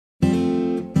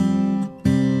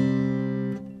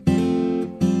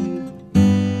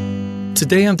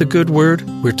Today on The Good Word,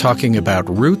 we're talking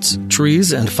about roots,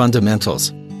 trees, and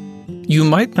fundamentals. You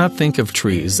might not think of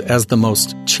trees as the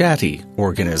most chatty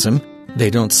organism. They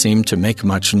don't seem to make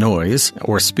much noise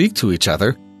or speak to each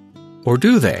other. Or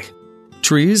do they?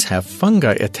 Trees have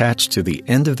fungi attached to the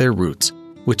end of their roots,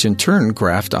 which in turn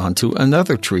graft onto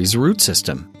another tree's root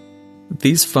system.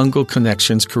 These fungal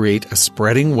connections create a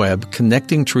spreading web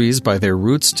connecting trees by their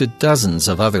roots to dozens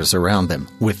of others around them,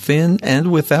 within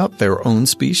and without their own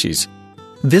species.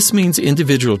 This means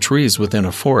individual trees within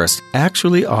a forest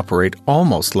actually operate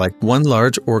almost like one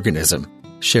large organism,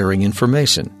 sharing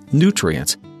information,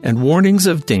 nutrients, and warnings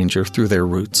of danger through their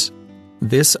roots.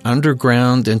 This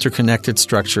underground interconnected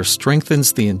structure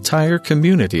strengthens the entire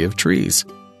community of trees.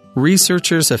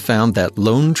 Researchers have found that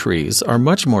lone trees are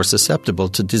much more susceptible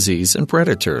to disease and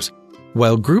predators,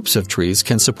 while groups of trees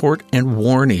can support and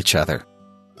warn each other.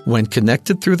 When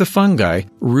connected through the fungi,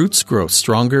 roots grow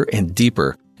stronger and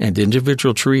deeper, and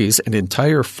individual trees and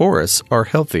entire forests are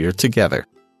healthier together.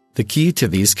 The key to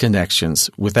these connections,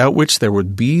 without which there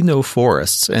would be no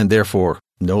forests and therefore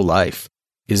no life,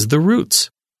 is the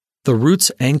roots. The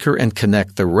roots anchor and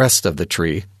connect the rest of the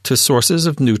tree to sources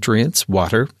of nutrients,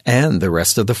 water, and the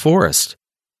rest of the forest.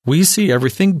 We see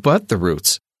everything but the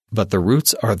roots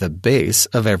are the base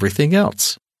of everything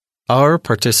else. Our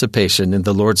participation in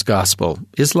the Lord's gospel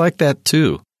is like that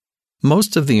too.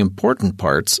 Most of the important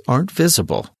parts aren't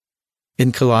visible.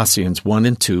 In Colossians 1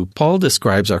 and 2, Paul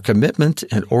describes our commitment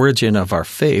and origin of our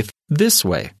faith this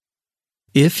way.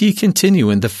 If ye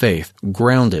continue in the faith,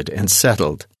 grounded and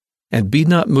settled, and be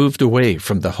not moved away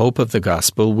from the hope of the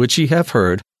gospel which ye have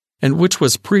heard, and which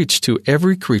was preached to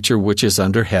every creature which is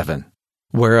under heaven,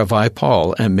 whereof I,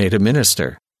 Paul, am made a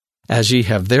minister. As ye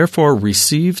have therefore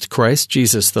received Christ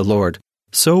Jesus the Lord,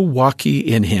 so walk ye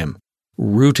in him,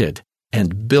 rooted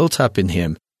and built up in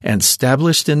him, and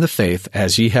established in the faith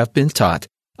as ye have been taught,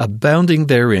 abounding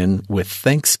therein with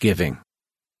thanksgiving.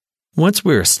 Once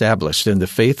we're established in the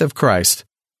faith of Christ,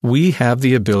 we have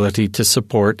the ability to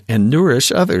support and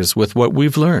nourish others with what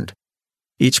we've learned.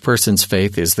 Each person's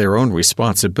faith is their own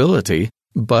responsibility,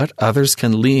 but others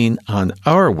can lean on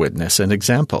our witness and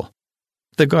example.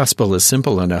 The gospel is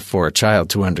simple enough for a child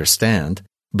to understand,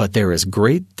 but there is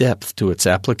great depth to its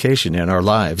application in our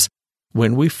lives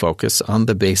when we focus on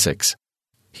the basics.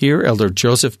 Here, Elder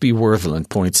Joseph B. Worthland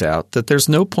points out that there's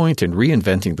no point in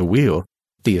reinventing the wheel.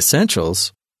 The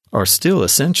essentials are still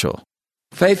essential.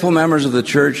 Faithful members of the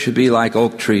church should be like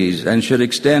oak trees and should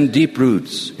extend deep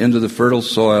roots into the fertile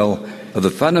soil of the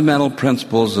fundamental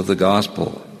principles of the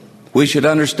gospel. We should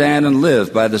understand and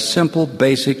live by the simple,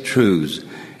 basic truths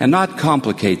and not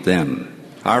complicate them.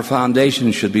 Our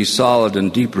foundation should be solid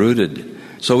and deep-rooted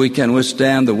so we can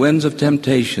withstand the winds of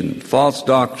temptation, false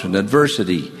doctrine,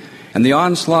 adversity, and the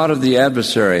onslaught of the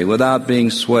adversary without being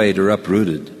swayed or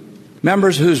uprooted.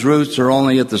 Members whose roots are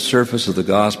only at the surface of the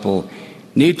gospel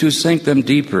need to sink them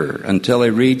deeper until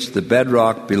they reach the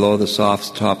bedrock below the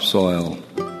soft topsoil.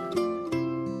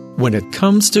 When it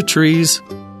comes to trees,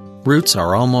 roots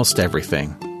are almost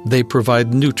everything. They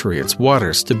provide nutrients,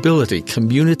 water, stability,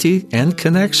 community, and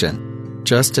connection.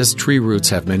 Just as tree roots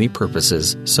have many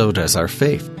purposes, so does our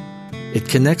faith. It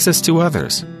connects us to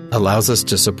others, allows us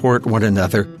to support one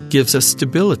another, gives us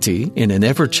stability in an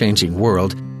ever-changing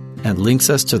world, and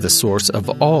links us to the source of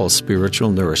all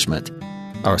spiritual nourishment,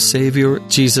 our Savior,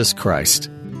 Jesus Christ.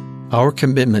 Our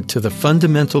commitment to the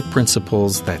fundamental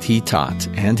principles that He taught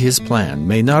and His plan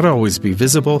may not always be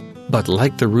visible, but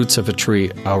like the roots of a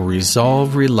tree, our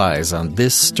resolve relies on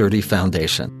this sturdy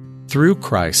foundation. Through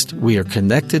Christ, we are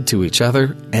connected to each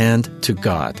other and to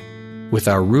God. With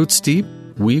our roots deep,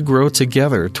 we grow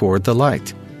together toward the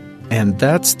light. And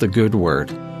that's the good word.